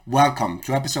Welcome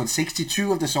to episode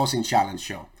 62 of the Sourcing Challenge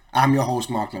Show. I'm your host,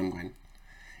 Mark Lundgren.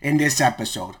 In this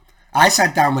episode, I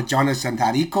sat down with Jonathan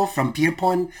Tarrico from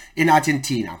Pierpoint in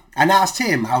Argentina and asked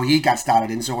him how he got started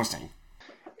in sourcing.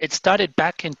 It started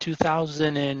back in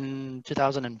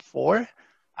 2004.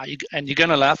 And you're going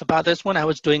to laugh about this one. I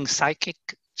was doing psychic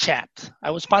chat.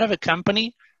 I was part of a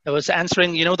company that was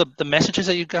answering, the messages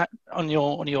that you got on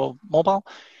your mobile.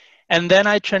 And then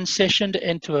I transitioned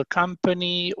into a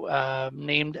company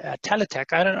named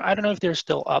Teletech. I don't know if they're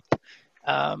still up.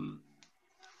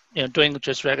 Doing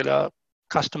just regular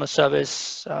customer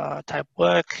service type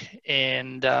work,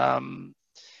 and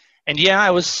yeah,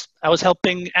 I was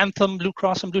helping Anthem, Blue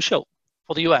Cross and Blue Shield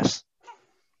for the U.S.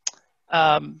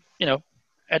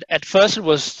 At first it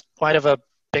was quite of a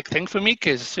big thing for me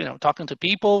because talking to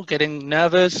people, getting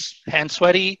nervous, hands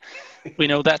sweaty, we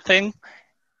know that thing.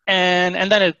 And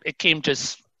then it came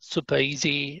just super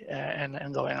easy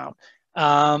and going out.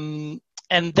 And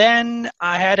then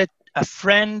I had a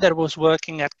friend that was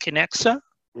working at Kinexa.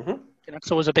 Mm-hmm.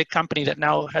 Kinexa was a big company that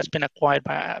now has been acquired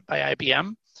by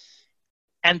IBM.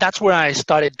 And that's where I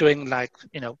started doing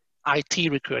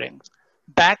IT recruiting.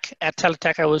 Back at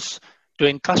Teletech, I was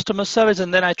doing customer service,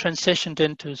 and then I transitioned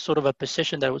into sort of a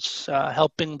position that was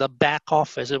helping the back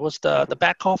office. It was the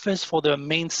back office for the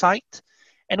main site.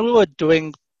 And we were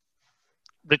doing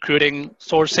recruiting,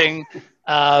 sourcing,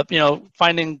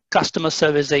 finding customer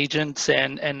service agents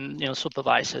and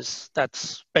supervisors.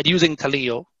 But using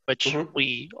Taleo, which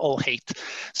we all hate.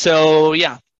 So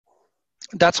yeah,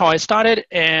 that's how I started.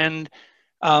 And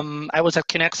I was at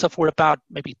Kinexa for about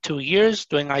maybe 2 years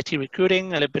doing IT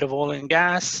recruiting, a little bit of oil and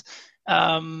gas.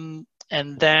 And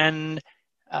then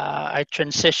I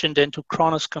transitioned into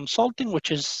Kronos Consulting, which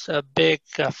is a big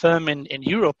firm in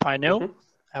Europe, I know. Mm-hmm.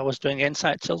 I was doing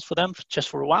inside sales for them just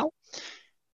for a while.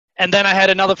 And then I had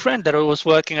another friend that was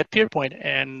working at Pierpoint.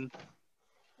 And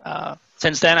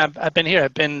since then, I've been here.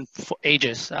 I've been for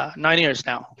ages, 9 years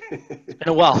now. It's been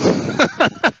a while.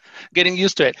 Getting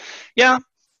used to it. Yeah,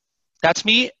 that's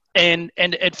me. And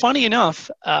funny enough,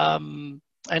 I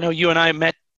know you and I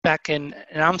met back in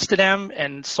Amsterdam.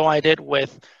 And so I did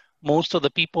with most of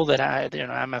the people that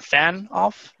I'm a fan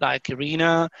of, like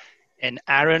Irina and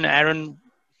Aaron. Aaron,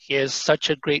 he is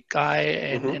such a great guy,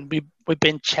 and we've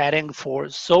been chatting for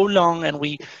so long, and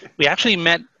we actually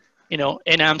met,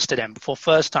 in Amsterdam for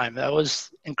first time. That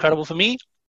was incredible for me.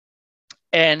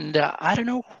 And I don't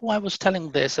know who I was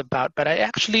telling this about, but I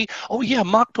actually,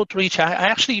 Mark Totorici. I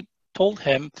actually told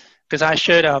him because I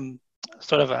shared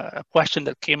sort of a question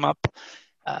that came up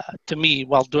to me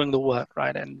while doing the work,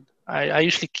 right? And I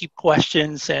usually keep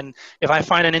questions, and if I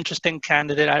find an interesting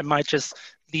candidate, I might just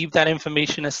leave that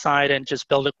information aside and just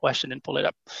build a question and pull it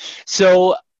up.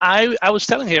 So I was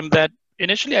telling him that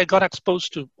initially I got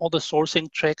exposed to all the sourcing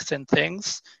tricks and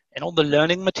things and all the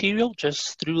learning material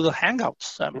just through the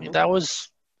Hangouts. I mean, that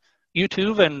was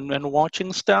YouTube and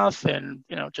watching stuff and,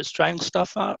 just trying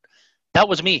stuff out. That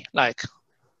was me. Like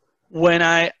when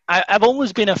I've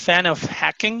always been a fan of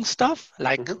hacking stuff,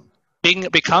 like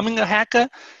becoming a hacker.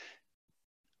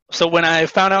 So when I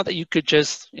found out that you could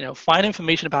just, find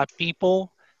information about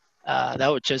people, that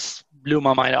would just blew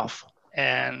my mind off.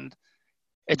 And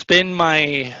it's been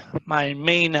my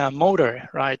main motor,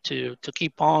 right, to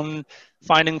keep on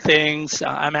finding things.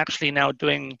 I'm actually now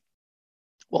been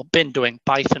doing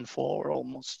Python for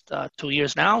almost 2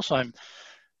 years now. So I'm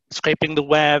scraping the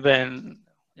web and,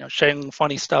 sharing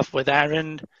funny stuff with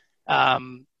Aaron.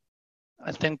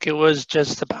 I think it was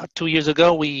just about 2 years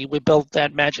ago we built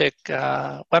that magic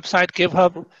website,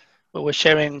 GitHub. We were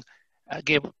sharing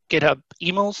GitHub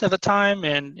emails at the time,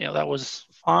 and that was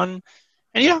fun.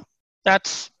 And yeah,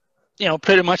 that's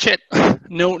pretty much it.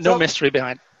 No mystery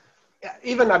behind.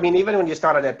 Even when you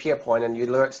started at Pierpoint and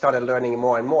you started learning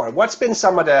more and more, what's been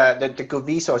some of the good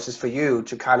resources for you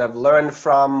to kind of learn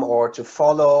from or to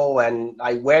follow? And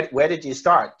where did you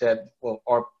start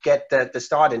or get the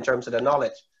start in terms of the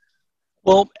knowledge?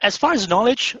 Well, as far as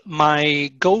knowledge,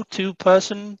 my go-to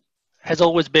person has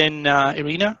always been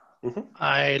Irina.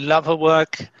 I love her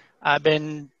work. I've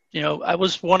been, I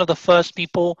was one of the first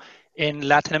people in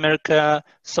Latin America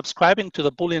subscribing to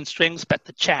the Boolean strings, but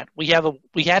the chat. We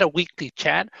had a weekly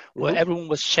chat where everyone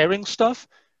was sharing stuff.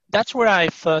 That's where I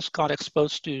first got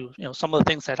exposed to, some of the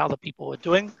things that other people were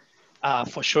doing.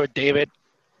 For sure, David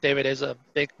is a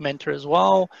big mentor as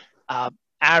well.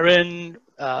 Aaron,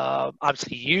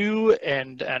 obviously you,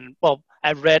 and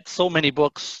I've read so many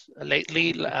books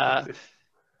lately.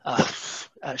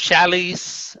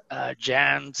 Shalley's,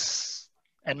 Jan's,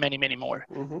 and many, many more.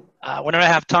 Whenever I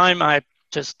have time, I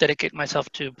just dedicate myself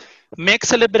to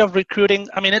mix a little bit of recruiting.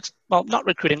 I mean, it's not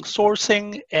recruiting,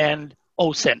 sourcing, and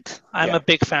OSINT. I'm a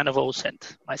big fan of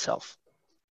OSINT myself.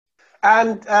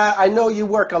 And I know you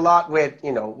work a lot with,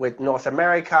 with North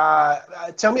America.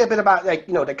 Tell me a bit about, like,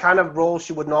 the kind of roles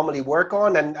you would normally work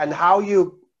on, and how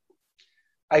you,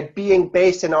 like, being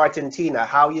based in Argentina,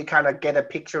 how you kind of get a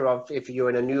picture of if you're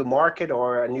in a new market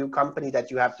or a new company that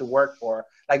you have to work for.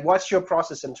 Like, what's your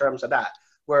process in terms of that?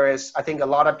 Whereas I think a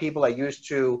lot of people are used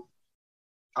to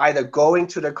either going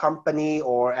to the company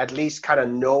or at least kind of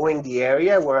knowing the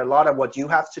area, where a lot of what you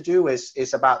have to do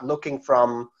is about looking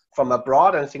from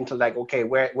abroad and thinking like, okay,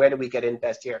 where do we get in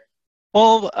best here?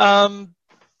 Well,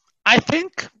 I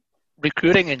think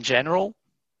recruiting in general,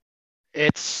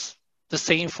 it's the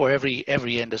same for every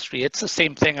industry. It's the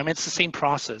same thing. I mean, it's the same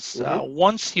process.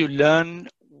 Once you learn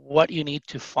what you need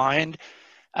to find,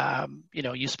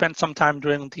 you spend some time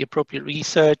doing the appropriate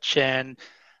research, and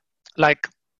like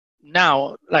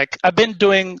now, like I've been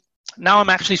doing, now I'm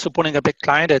actually supporting a big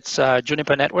client. It's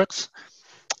Juniper Networks,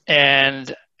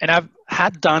 and I've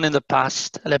had done in the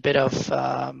past a little bit of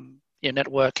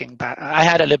networking. I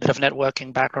had a little bit of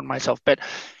networking background myself, but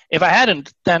if I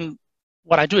hadn't, then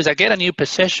what I do is I get a new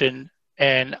position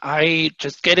and I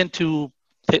just get into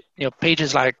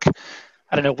pages like,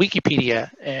 I don't know, Wikipedia,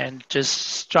 and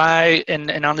just try and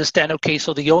understand, okay,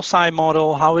 so the OSI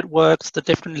model, how it works, the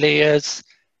different layers,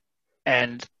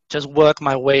 and just work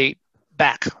my way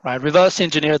back, right? Reverse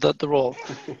engineer the role.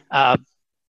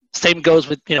 Same goes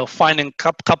with, finding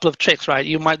a couple of tricks, right?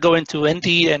 You might go into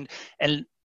Indeed and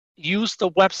use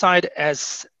the website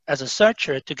as a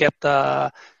searcher to get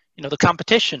the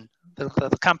competition,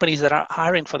 the companies that are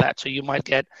hiring for that. So you might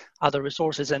get other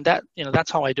resources, and that,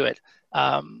 that's how I do it.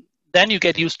 Then you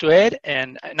get used to it,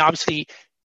 and obviously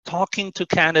talking to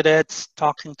candidates,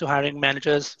 talking to hiring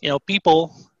managers,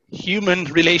 people, human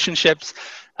relationships,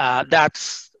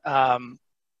 that's a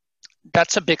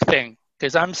big thing,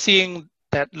 because I'm seeing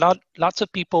that lots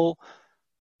of people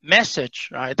message,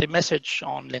 right? They message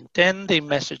on LinkedIn, they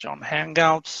message on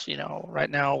Hangouts. Right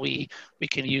now we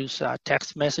can use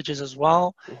text messages as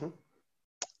well.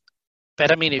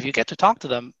 But I mean, if you get to talk to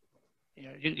them,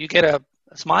 you get a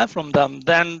smile from them,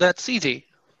 then that's easy.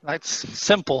 That's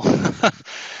simple.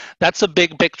 That's a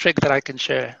big trick that I can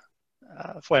share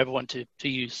for everyone to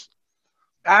use.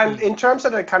 And in terms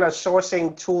of the kind of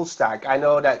sourcing tool stack, I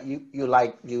know that you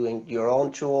like using your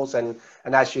own tools, and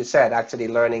as you said, actually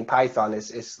learning Python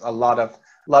is a lot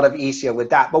of easier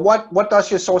with that. But what does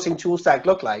your sourcing tool stack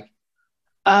look like?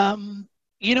 I've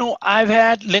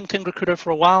had LinkedIn Recruiter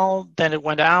for a while, then it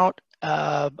went out.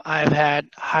 I've had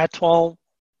Hire12,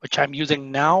 which I'm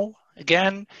using now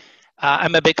again.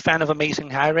 I'm a big fan of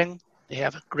Amazing Hiring. They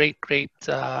have a great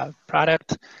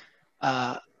product.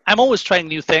 I'm always trying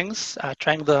new things,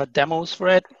 trying the demos for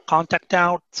it, Contact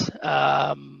Out.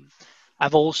 I'm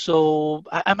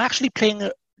actually playing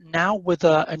now with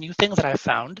a new thing that I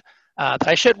found that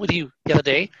I shared with you the other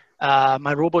day,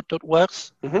 my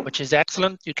robot.works, which is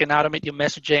excellent. You can automate your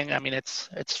messaging. I mean,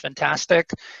 it's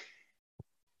fantastic.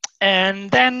 And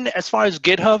then as far as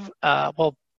GitHub,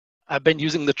 I've been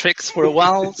using the tricks for a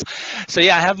while. So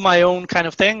yeah, I have my own kind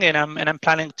of thing, and I'm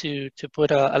planning to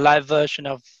put a live version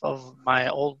of my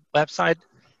old website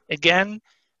again.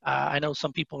 I know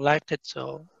some people liked it,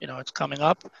 so it's coming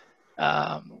up.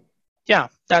 Yeah,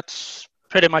 that's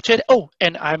pretty much it. Oh,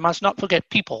 and I must not forget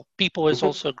People. People is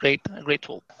also a great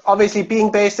tool. Obviously,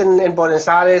 being based in Buenos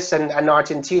Aires and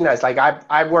Argentina, it's like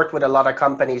I've worked with a lot of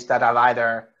companies that have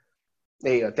either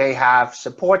they have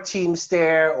support teams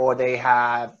there, or they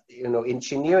have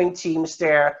engineering teams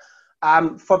there.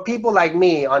 For people like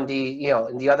me on the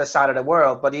in the other side of the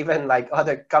world, but even like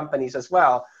other companies as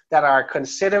well that are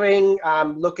considering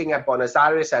looking at Buenos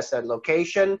Aires as a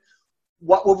location,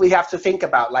 what would we have to think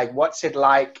about? Like, what's it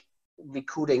like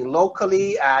recruiting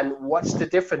locally, and what's the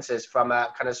differences from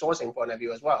a kind of sourcing point of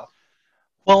view as well?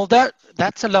 Well,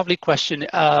 that's a lovely question.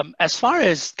 As far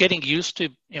as getting used to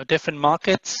different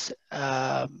markets,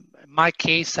 in my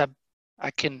case,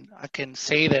 I can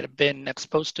say that I've been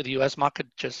exposed to the U.S. market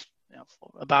just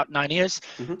for about 9 years.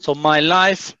 So my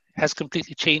life has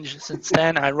completely changed since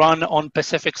then. I run on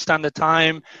Pacific Standard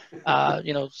Time.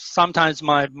 Sometimes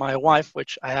my wife,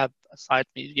 which I have aside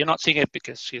me, you're not seeing it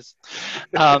because she's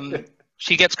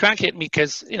she gets cranky at me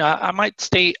because I might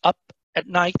stay up at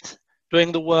night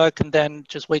doing the work and then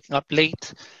just waking up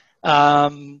late.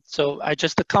 So I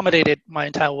just accommodated my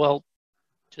entire world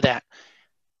to that.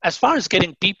 As far as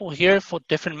getting people here for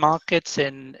different markets,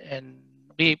 and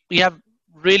we have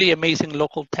really amazing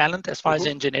local talent as far as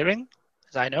engineering,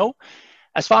 as I know.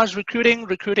 As far as recruiting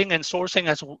and sourcing,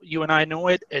 as you and I know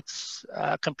it, it's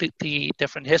a completely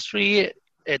different history.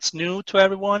 It's new to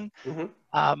everyone.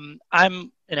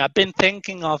 I've been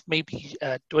thinking of maybe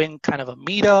doing kind of a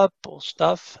meetup or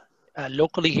stuff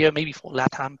locally here, maybe for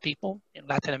LATAM people in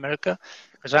Latin America,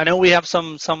 because I know we have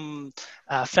some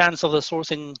fans of the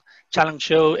Sourcing Challenge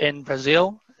show in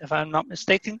Brazil, if I'm not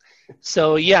mistaken.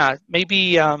 So yeah,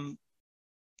 maybe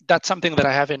that's something that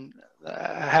I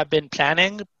have been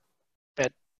planning,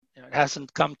 but it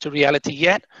hasn't come to reality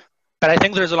yet. But I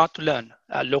think there's a lot to learn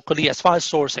locally as far as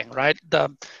sourcing, right? The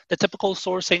typical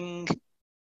sourcing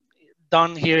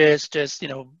done here is just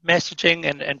messaging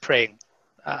and praying.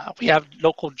 We have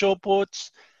local job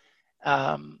boards.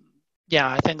 Yeah,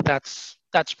 I think that's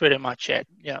pretty much it.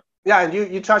 Yeah. Yeah, and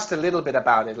you touched a little bit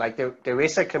about it. Like there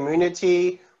is a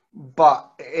community,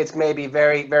 but it's maybe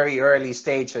very, very early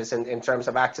stages in terms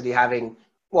of actually having,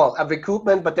 well, a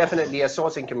recruitment, but definitely a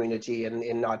sourcing community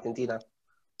in Argentina.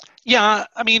 Yeah,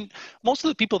 I mean, most of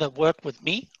the people that work with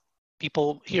me,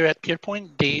 people here at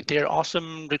Pierpoint, they're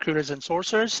awesome recruiters and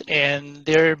sourcers, and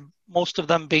they're most of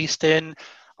them based in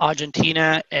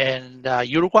Argentina and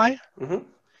Uruguay. Mm-hmm.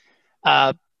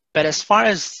 But as far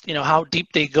as how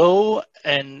deep they go,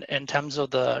 and in terms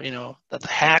of the the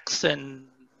hacks and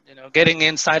getting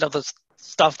inside of the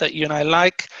stuff that you and I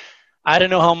like, I don't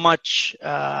know how much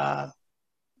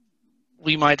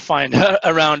we might find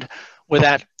around with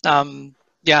that.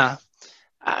 Yeah,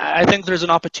 I think there's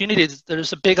an opportunity.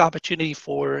 There's a big opportunity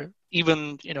for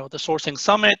even the Sourcing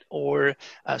Summit or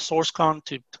SourceCon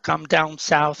to come down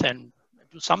south and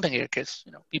do something here, because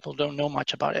people don't know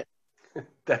much about it.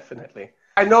 Definitely.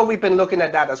 I know we've been looking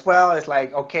at that as well. It's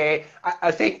like, okay,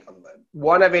 I think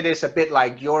one of it is a bit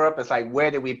like Europe. It's like,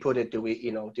 where do we put it? Do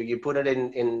you put it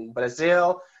in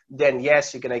Brazil? Then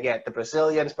yes, you're going to get the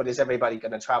Brazilians, but is everybody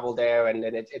going to travel there? And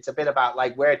then it's a bit about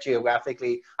like where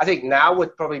geographically. I think now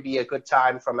would probably be a good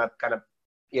time from a kind of,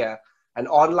 an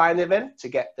online event to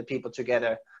get the people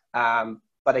together.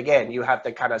 But again, you have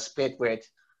to kind of split with,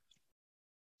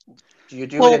 do you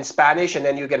do it in Spanish and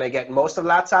then you're going to get most of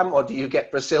LATAM, or do you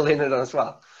get Brazil in it as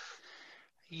well?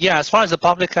 Yeah, as far as the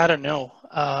public, I don't know.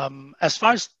 As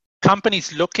far as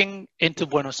companies looking into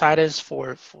Buenos Aires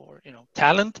for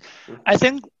talent, I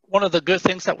think one of the good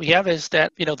things that we have is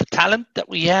that the talent that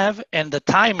we have and the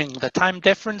time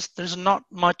difference. There's not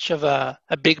much of a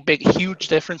big huge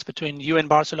difference between you in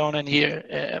Barcelona and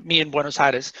here, me in Buenos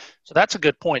Aires. So that's a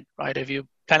good point, right? If you're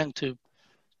planning to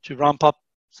ramp up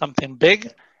something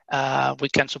big, we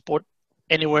can support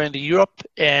anywhere in the Europe,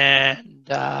 and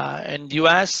in the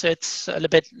US, it's a little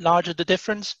bit larger, the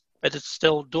difference, but it's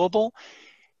still doable.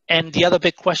 And the other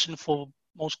big question for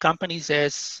most companies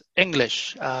is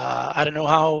English. I don't know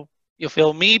how you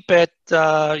feel me, but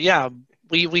yeah,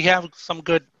 we have some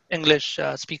good English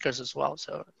speakers as well.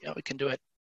 So yeah, we can do it.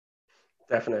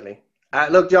 Definitely.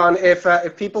 Look, John,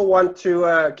 if people want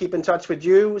to keep in touch with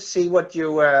you, see what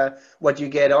you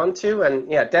get onto, and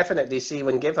yeah, definitely see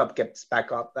when GitHub gets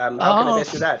back up. How can I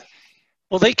best do that?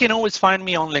 Well, they can always find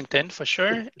me on LinkedIn for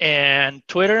sure, and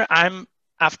Twitter.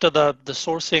 After the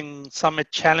Sourcing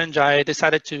Summit Challenge, I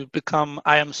decided to become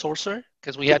I Am Sourcer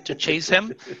because we had to chase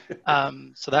him.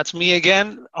 So that's me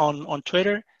again on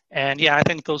Twitter, and yeah, I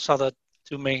think those are the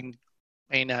two main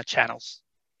channels.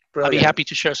 Brilliant. I'll be happy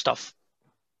to share stuff.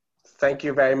 Thank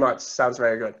you very much. Sounds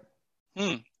very good.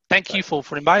 Thank you for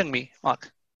inviting me,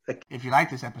 Mark. If you like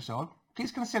this episode,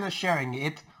 please consider sharing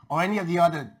it or any of the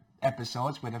other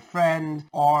episodes with a friend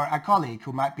or a colleague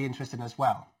who might be interested as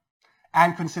well.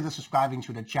 And consider subscribing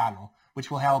to the channel, which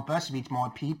will help us reach more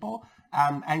people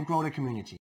and grow the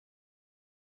community.